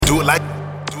Do it like.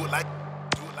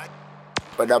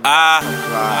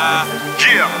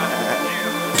 Yeah.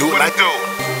 Do it like. Do.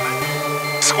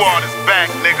 Squad is back,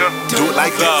 nigga. Do it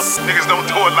like this. Niggas don't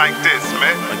do it like this,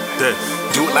 man. Like this.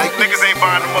 Do it like. Niggas ain't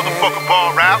buying the motherfucking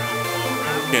ball route.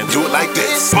 Do it like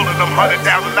this. Pulling them $100,000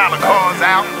 cars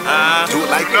out. Do it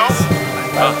like You know?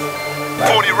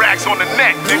 this. 40 racks on the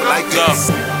neck, Do it nigga. like this.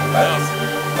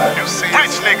 You see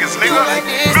rich niggas, nigga. like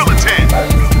this. Militant.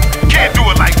 Can't do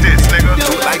it like this, nigga. Do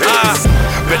it like this.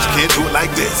 Bet you can't do it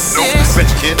like this. Nope. Bet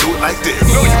you can't do it like this.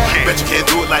 No, you can't. Bet you can't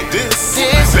do it like this.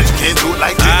 Bet you can't do it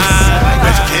like this.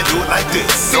 Bet you can't do it like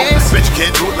this. Nope. Bet you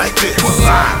can't do it like this.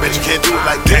 Bet you can't do it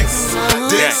like this.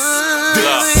 This.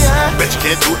 Bet you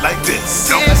can't do it like this.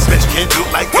 Nope. Bet you can't do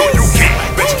it like this. You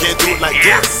can't. Bet you can't do it like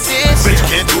Yeah. this. Bet you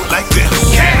can't do it like this.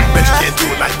 Bet you can't do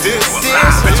it like this.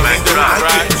 Bet you can't do it like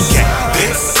this.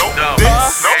 This. Nope.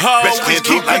 This. Nope. Bet you can't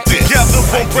do it like this. Together,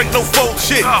 won't break no folk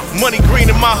shit. Money green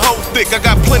in my whole thick. I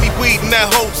got plenty weed in that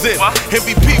whole zip. What?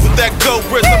 MVP with that gold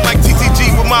wrist. I'm like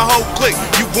TTG with my whole clique.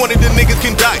 You wanted the niggas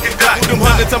can die. Double them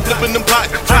hundreds, I'm flipping them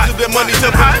pots. Friends with that money,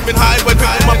 jumping them in high. White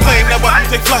people in my plane, now I can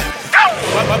take flight.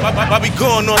 I be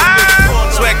going on the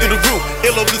niggas. Swag through the roof,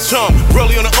 illo the charm.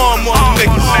 Rollie on the arm on the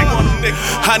niggas.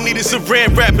 I needed some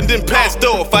ran rap and then passed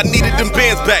off. I needed them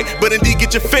bands back, but indeed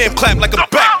get your fam clapped like a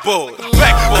backboard.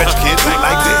 Bet you can't do it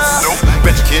like this. Nope.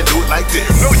 Bet you can't do it like this.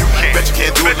 No, you can't. Bet you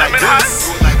can't do it like Benjamin this.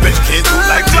 Bet you can't do it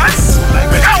like this.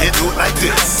 Bet you can't do it like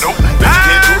this. Nope. Bet you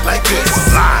can't do it like this.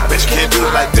 Bet you can't do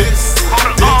it like this. On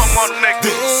the arm on the neck.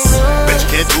 This. Bet you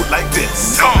can't do it like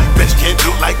this. No. Bet you can't do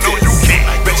it like No, this. you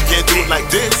can't. Bet you can't do it like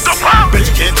this. The problem. Bet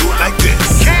you can't do it like this.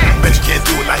 Can't. Bet you can't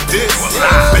do it like this.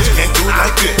 Bet you can't do it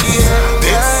like this.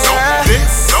 This.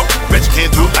 This. Bet you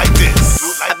can't do it like this.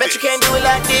 I bet you can't do it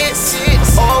like this.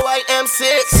 All white M6.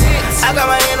 I got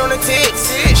my hand on the tick.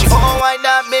 She all white,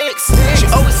 not mixed. She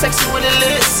always sexy with a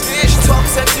list. She talk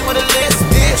sexy with a list.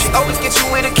 She always get you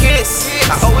with a kiss.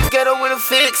 I always get her with a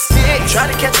fix. Try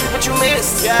to catch me, but you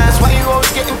missed. That's why you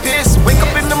always getting pissed. Wake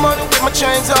up in the morning with my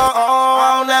chains on.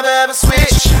 I don't never ever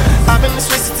switch. I've been the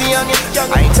Swiss city youngin'.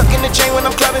 I ain't tucking the chain when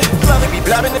I'm clubbing. Be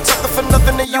blabbing and tucking for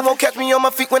nothing, and you won't catch me on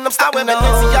my feet when I'm stopping. I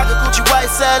got Gucci white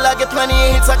cell. I get plenty of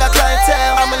hits, I got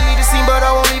clientele. I'ma leave the scene, but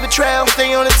I won't leave a trail. If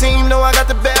they on the team, know I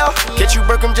got the bell. Get you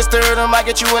Berkham, just to hurt them. I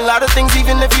get you a lot of things,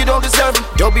 even if you don't deserve them.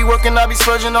 Don't be working, I'll be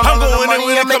splurging on I'm all of the going in money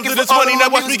when I it make comes to it this for all money. of Now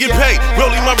my watch me music, get paid.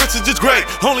 Rolling my wrist is just great.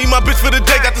 Only my bitch for the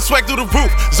day. Got the swag through the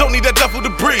roof. ZOE that duffel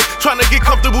to breathe. Trying to get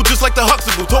comfortable just like the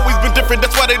Huxtables. Always been different,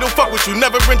 that's why they don't fuck with you.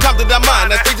 Never been time to that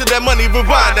mind. That stage of that money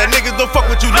rewind. That niggas don't fuck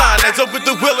with you line. That's open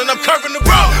the wheel and I'm curving the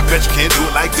road. Bet you can't do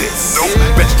it like this. Nope.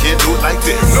 Bet you can't do it like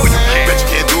this. No, you can't. Bet you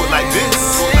can't do it like this.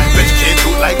 Bet you can't do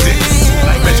it like this.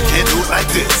 Bet you can't do it like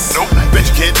this. Nope. Bet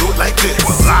you can't do it like this.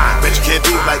 Bet you can't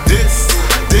do it like this.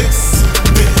 This.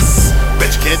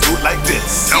 Bet you can't do it like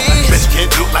this. Nope. Bet you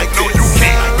can't do it like this.